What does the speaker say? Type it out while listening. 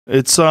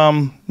It's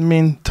I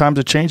mean, times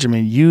have changed. I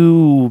mean,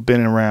 you've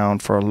been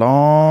around for a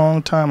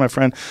long time, my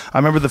friend. I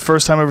remember the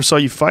first time I ever saw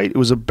you fight. It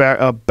was a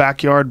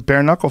backyard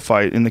bare knuckle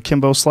fight in the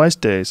Kimbo Slice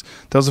days.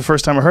 That was the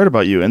first time I heard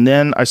about you. And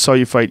then I saw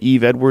you fight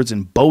Eve Edwards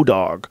in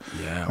Bodog.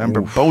 Yeah,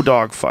 remember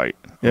Bodog fight?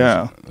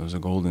 Yeah, those are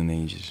golden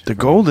ages. The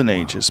golden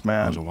ages,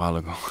 man. That was a while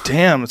ago.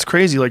 Damn, it's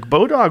crazy. Like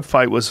Bodog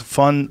fight was a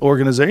fun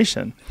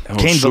organization.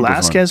 Cain super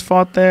Velasquez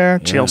fought there.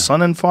 Chael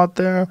Sonnen fought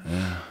there.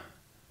 Yeah.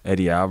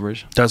 Eddie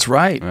Alvarez. That's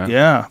right.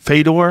 Yeah.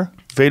 Fedor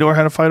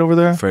had a fight over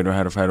there. Fedor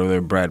had a fight over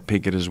there. Brad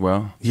Pickett as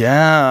well.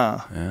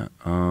 Yeah. Yeah.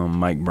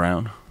 Mike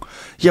Brown.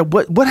 Yeah.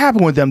 What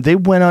happened with them? They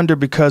went under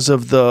because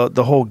of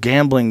the whole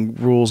gambling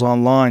rules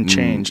online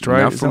changed,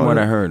 right? Not from what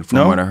I heard.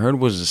 From what I heard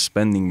was the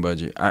spending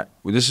budget.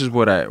 This is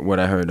what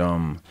I heard.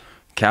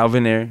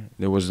 Calvin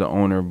there was the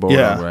owner of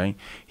Bodog, right?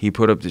 He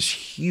put up this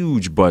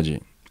huge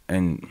budget,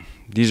 and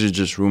these are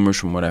just rumors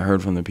from what I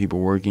heard from the people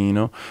working, you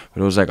know. But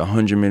it was like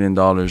 $100 million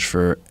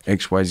for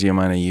XYZ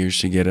amount of years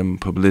to get him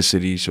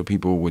publicity so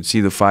people would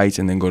see the fights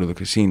and then go to the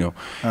casino.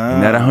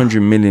 And that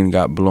 $100 million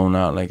got blown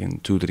out like in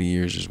 2-3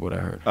 years is what I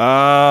heard.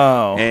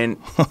 Oh. And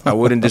I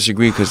wouldn't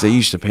disagree because they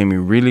used to pay me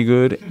really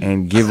good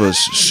and give us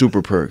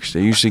super perks.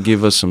 They used to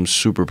give us some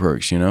super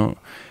perks, you know.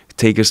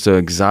 Take us to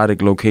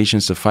exotic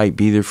locations to fight,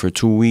 be there for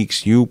 2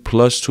 weeks. You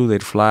plus 2,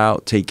 they'd fly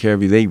out, take care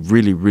of you. They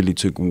really, really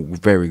took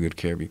very good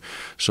care of you.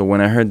 So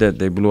when I heard that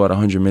they blew out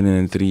 $100 million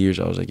in 3 years,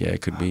 I was like, yeah,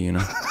 it could be, you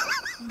know.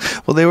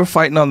 Well, they were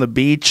fighting on the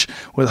beach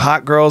with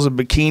hot girls in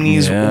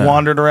bikinis,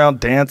 wandering around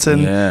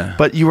dancing. Yeah.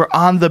 But you were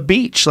on the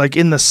beach, like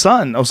in the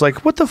sun. I was like,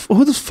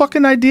 whose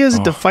fucking idea is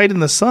it to fight in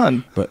the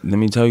sun? But let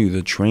me tell you,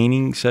 the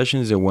training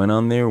sessions that went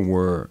on there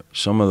were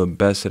some of the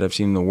best that I've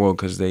seen in the world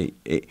because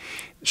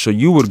so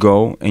you would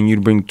go and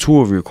you'd bring 2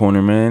 of your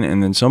cornermen,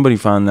 and then somebody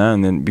found that,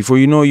 and then before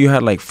you know it, you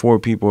had like 4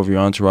 people of your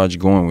entourage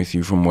going with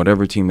you from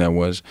whatever team that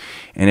was,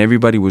 and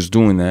everybody was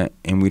doing that,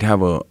 and we'd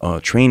have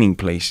a training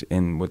place,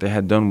 and what they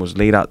had done was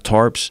laid out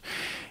tarps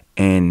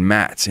and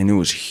mats, and it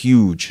was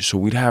huge. So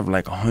we'd have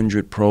like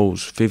 100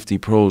 pros, 50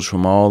 pros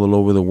from all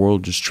over the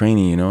world just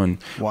training, you know,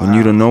 and when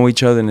you don't know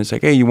each other, and it's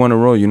like, hey, you want to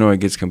roll, you know, it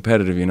gets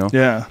competitive, you know.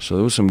 Yeah. So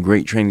there was some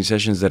great training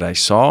sessions that I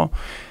saw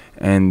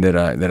and that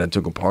I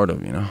took a part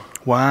of, you know.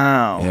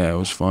 Wow. Yeah, it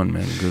was fun,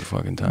 man. Good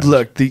fucking time.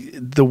 Look,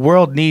 the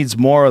world needs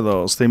more of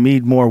those. They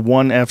need more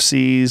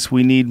 1FCs.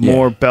 We need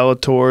more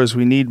Bellators.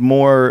 We need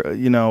more,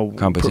 you know,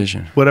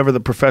 competition. Whatever the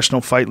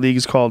professional fight league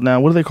is called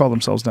now. What do they call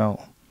themselves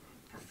now?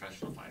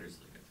 Professional Fighters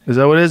League. Is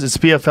that what it is? It's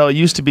PFL. It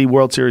used to be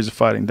World Series of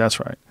Fighting.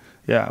 That's right.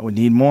 Yeah, we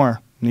need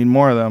more. We need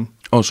more of them.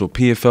 Oh, so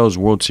PFL is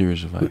World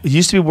Series of Fighting. It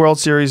used to be World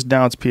Series.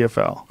 Now it's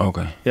PFL.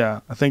 Okay. Yeah,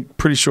 I think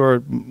pretty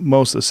sure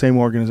most of the same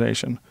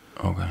organization.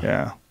 Okay.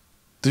 Yeah.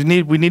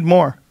 We need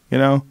more, you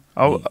know.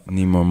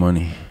 Need more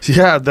money.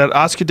 Yeah, that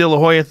Oscar De La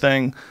Hoya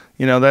thing,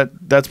 you know,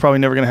 that's probably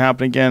never going to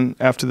happen again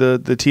after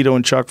the Tito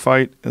and Chuck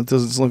fight. It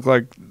doesn't look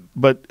like,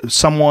 but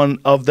someone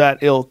of that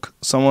ilk,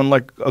 someone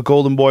like a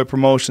Golden Boy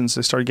Promotions,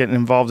 they started getting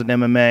involved in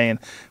MMA and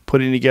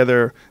putting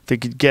together, they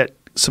could get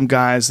some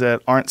guys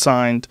that aren't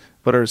signed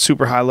but are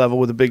super high level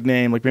with a big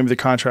name. Like maybe the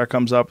contract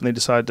comes up and they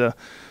decide to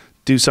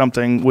do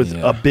something with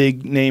a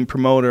big name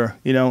promoter.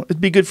 You know,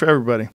 it'd be good for everybody.